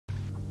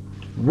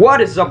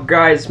What is up,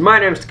 guys? My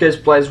name is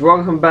Skysoaplies.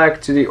 Welcome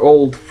back to the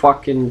old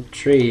fucking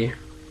tree.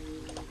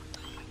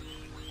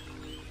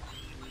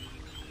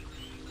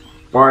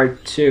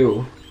 Part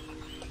 2.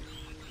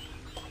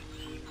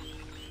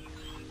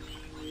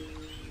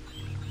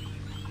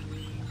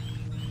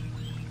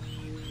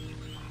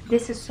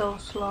 This is so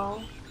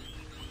slow.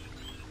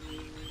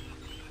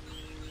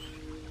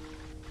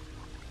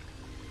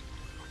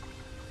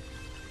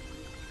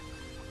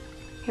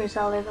 Here's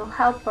a little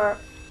helper.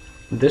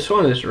 This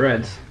one is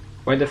red.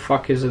 Why the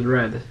fuck is it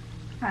red?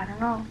 I don't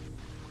know.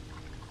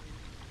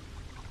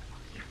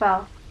 He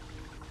fell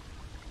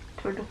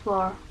through the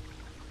floor.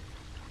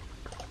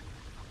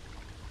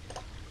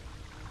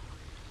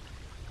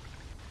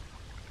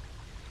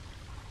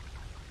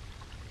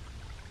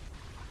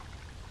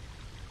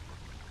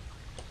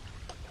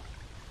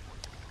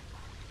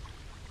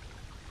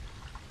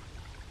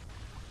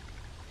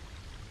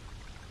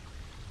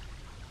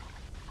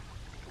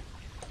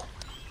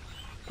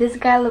 This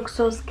guy looks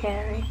so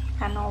scary.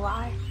 I know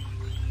why.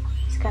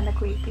 He's kinda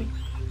creepy.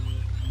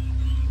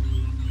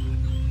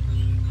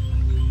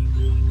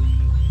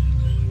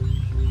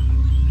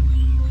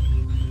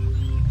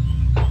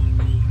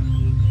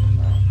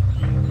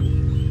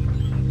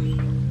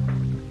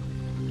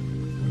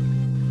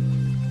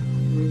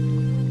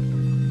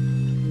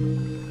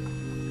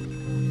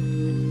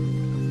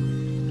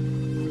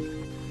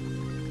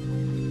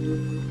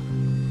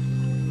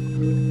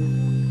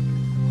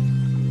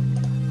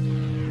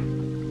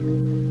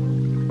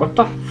 What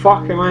the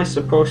fuck am I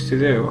supposed to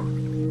do?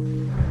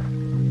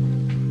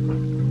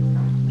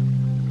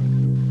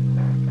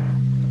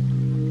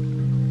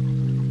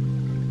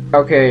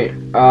 Okay,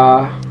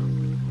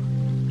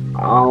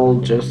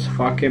 I'll just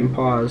fucking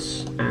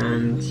pause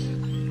and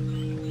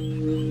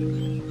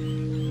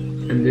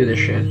do the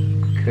shit,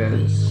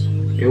 cause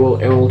it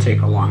will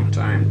take a long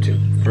time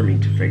for me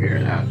to figure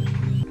it out.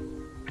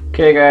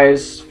 Okay,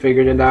 guys,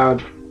 figured it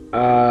out.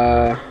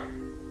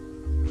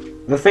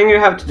 The thing you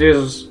have to do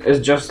is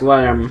just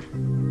let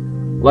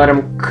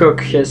him cook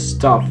his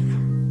stuff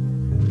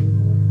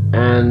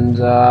and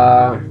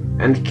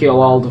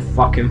kill all the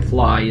fucking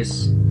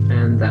flies,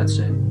 and that's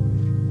it.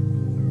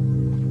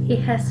 He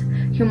has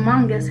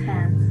humongous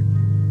hands.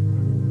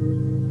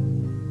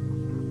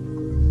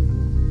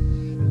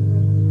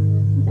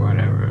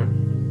 Whatever.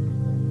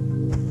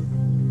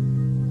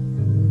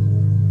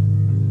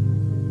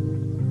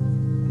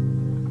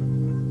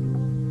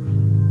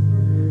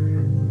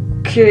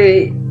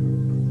 Okay.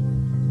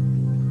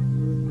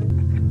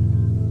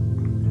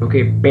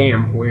 Okay,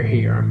 bam, we're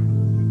here.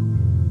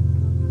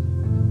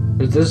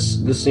 Is this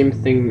the same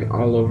thing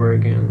all over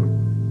again?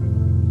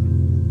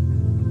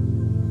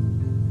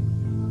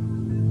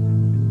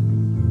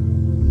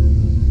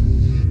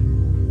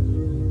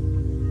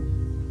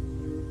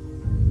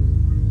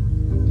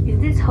 Is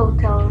this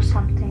hotel or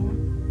something?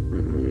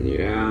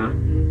 Yeah,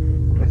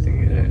 I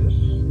think it is.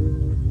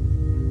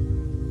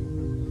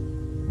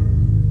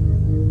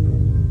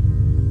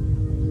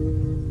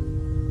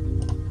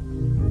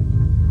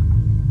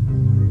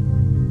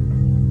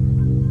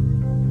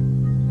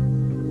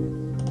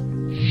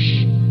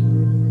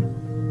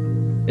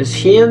 Is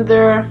he in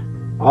there?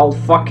 All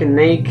fucking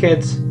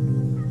naked?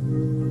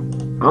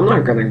 I'm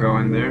not gonna go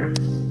in there.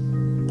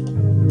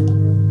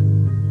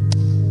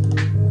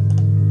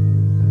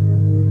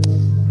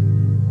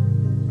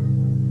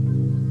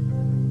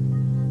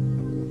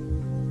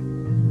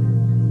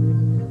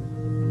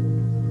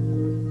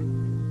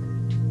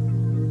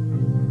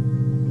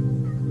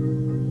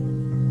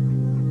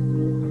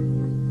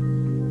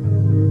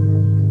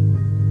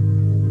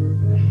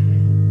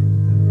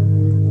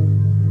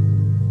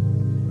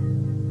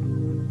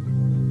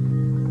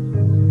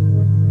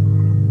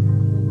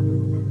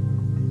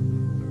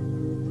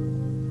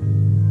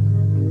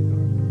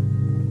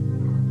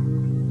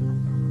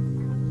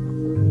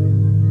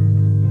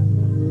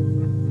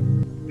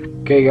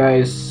 Okay,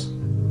 guys,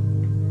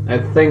 I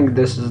think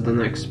this is the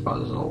next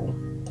puzzle.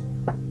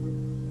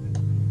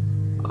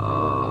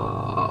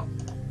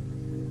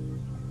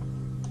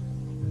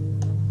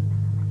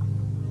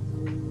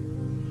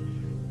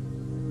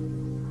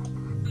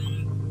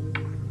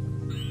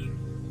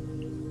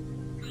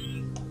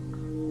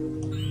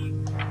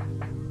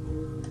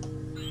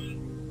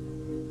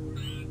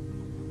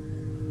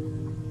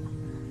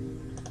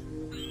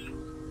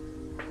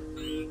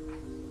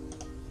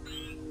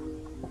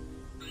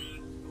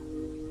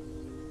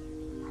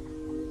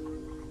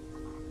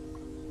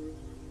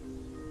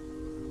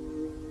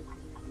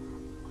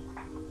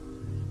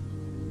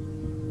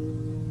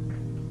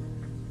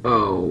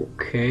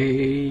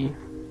 Okay.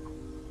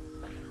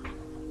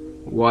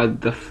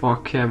 What the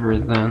fuck ever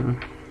then?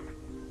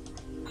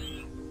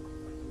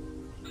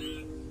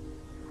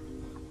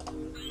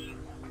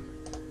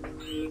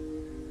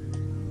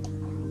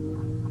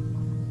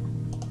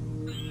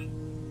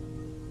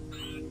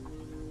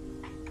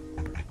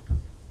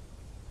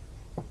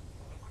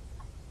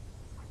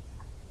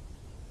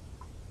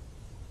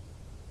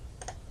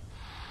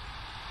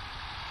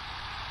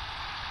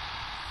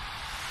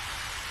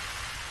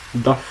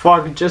 The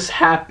fuck just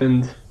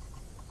happened?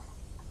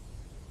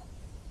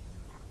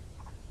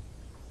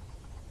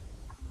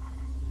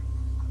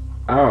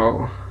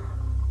 Oh.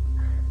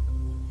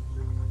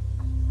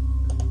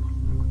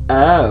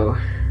 Oh.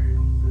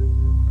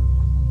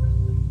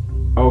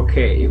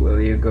 Okay,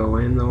 will you go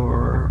in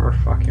or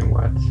fucking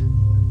what?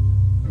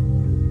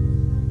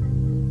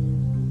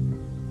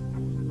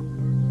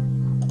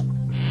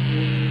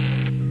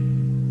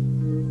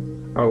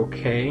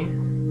 Okay.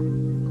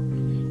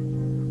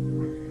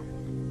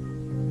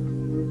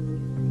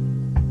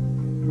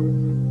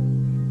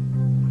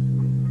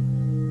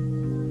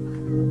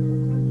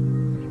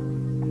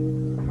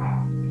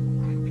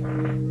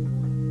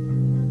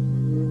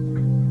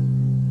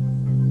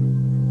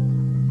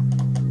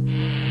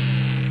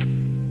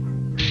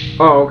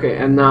 Oh, okay,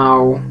 and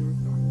now...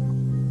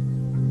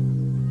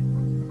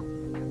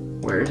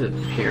 Where is it?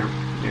 Here.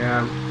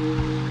 Yeah.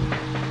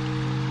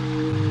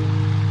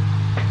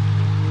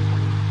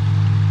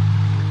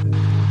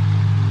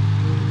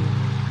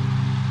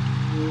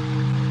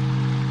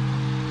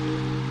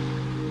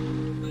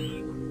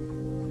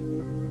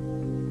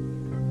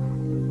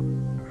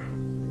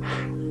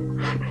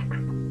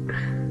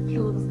 He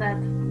looks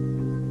dead.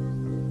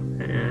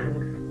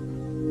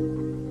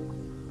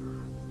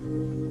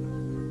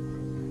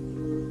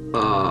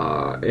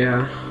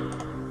 Yeah.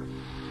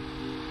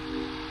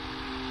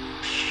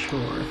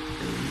 Sure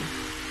thing.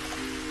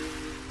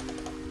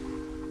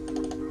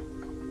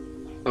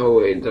 Oh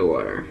wait, the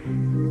water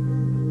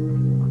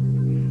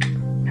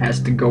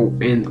has to go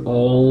in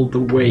all the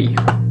way.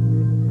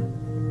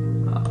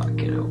 I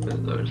can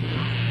open those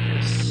now.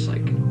 Yes, I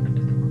can open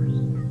the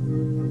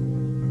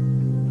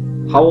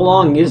doors. How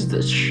long is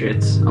this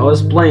shit? I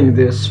was playing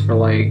this for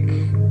like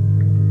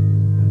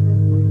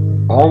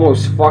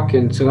almost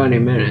fucking 20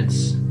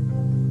 minutes.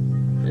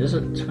 Is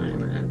it 20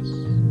 minutes?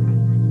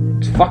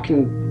 It's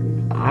fucking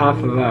half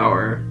an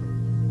hour.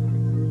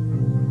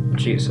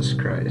 Jesus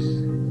Christ.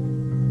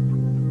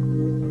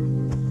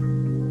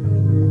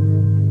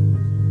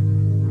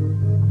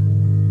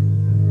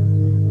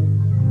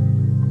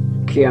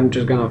 Okay, I'm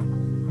just gonna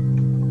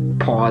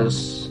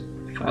pause,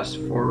 fast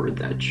forward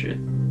that shit.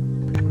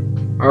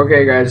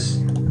 Okay, guys.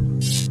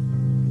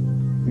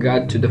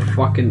 Got to the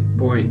fucking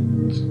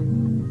point.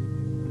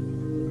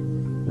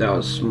 That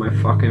was my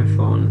fucking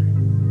phone.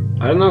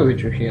 I don't know, did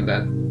you hear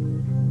that?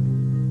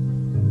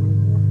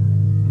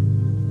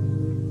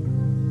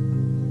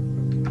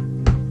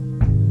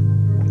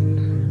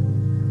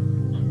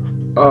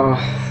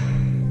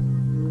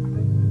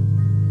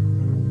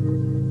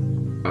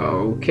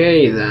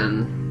 Okay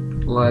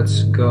then.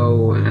 Let's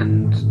go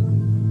and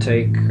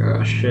take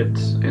a shit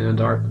in a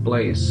dark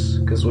place,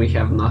 because we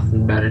have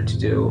nothing better to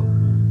do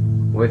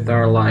with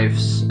our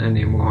lives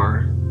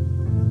anymore.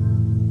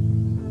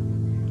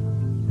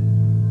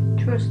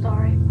 True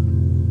story.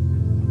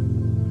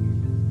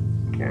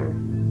 Okay.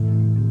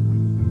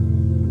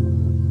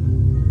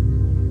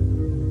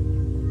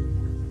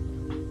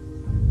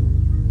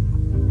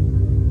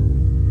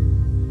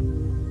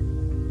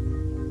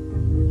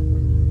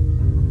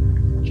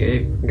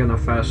 Okay, I'm gonna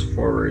fast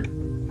forward.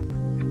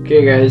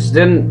 Okay guys,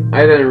 I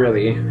didn't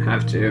really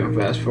have to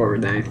fast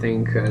forward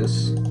anything,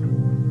 because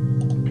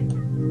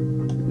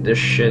this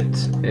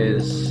shit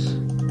is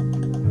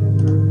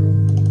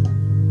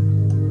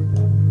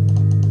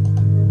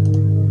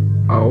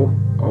oh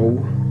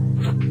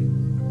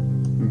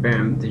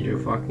bam, did you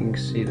fucking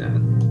see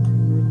that?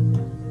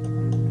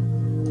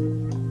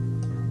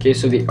 Okay,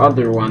 so the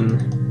other one,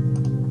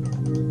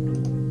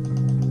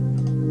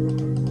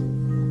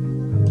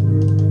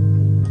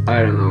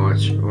 I don't know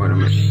what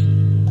am I?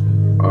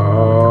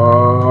 Oh,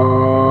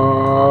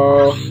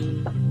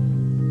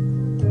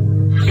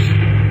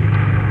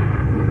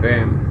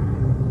 bam.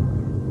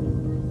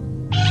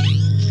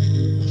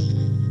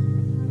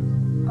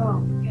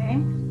 Okay.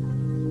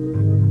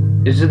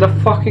 Is it a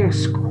fucking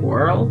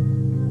squirrel?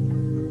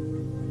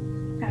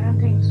 I don't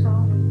think so.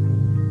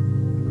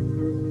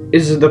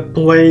 Is it a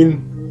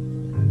plane?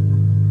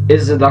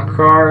 Is it a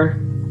car?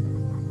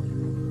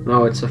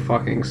 No, it's a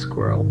fucking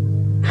squirrel.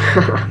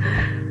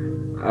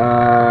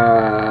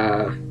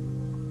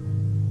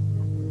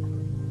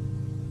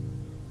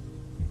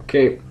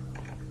 Okay.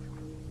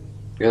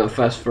 Gonna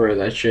fast forward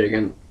that shit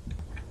again.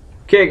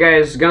 Okay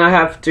guys, gonna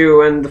have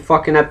to end the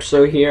fucking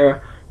episode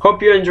here.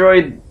 Hope you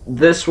enjoyed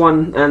this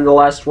one and the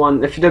last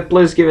one. If you did,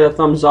 please give it a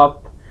thumbs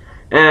up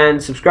and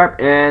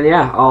subscribe. And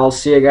yeah, I'll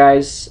see you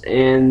guys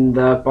in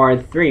the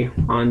part 3.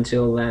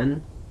 Until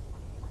then,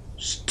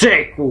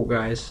 stay cool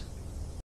guys.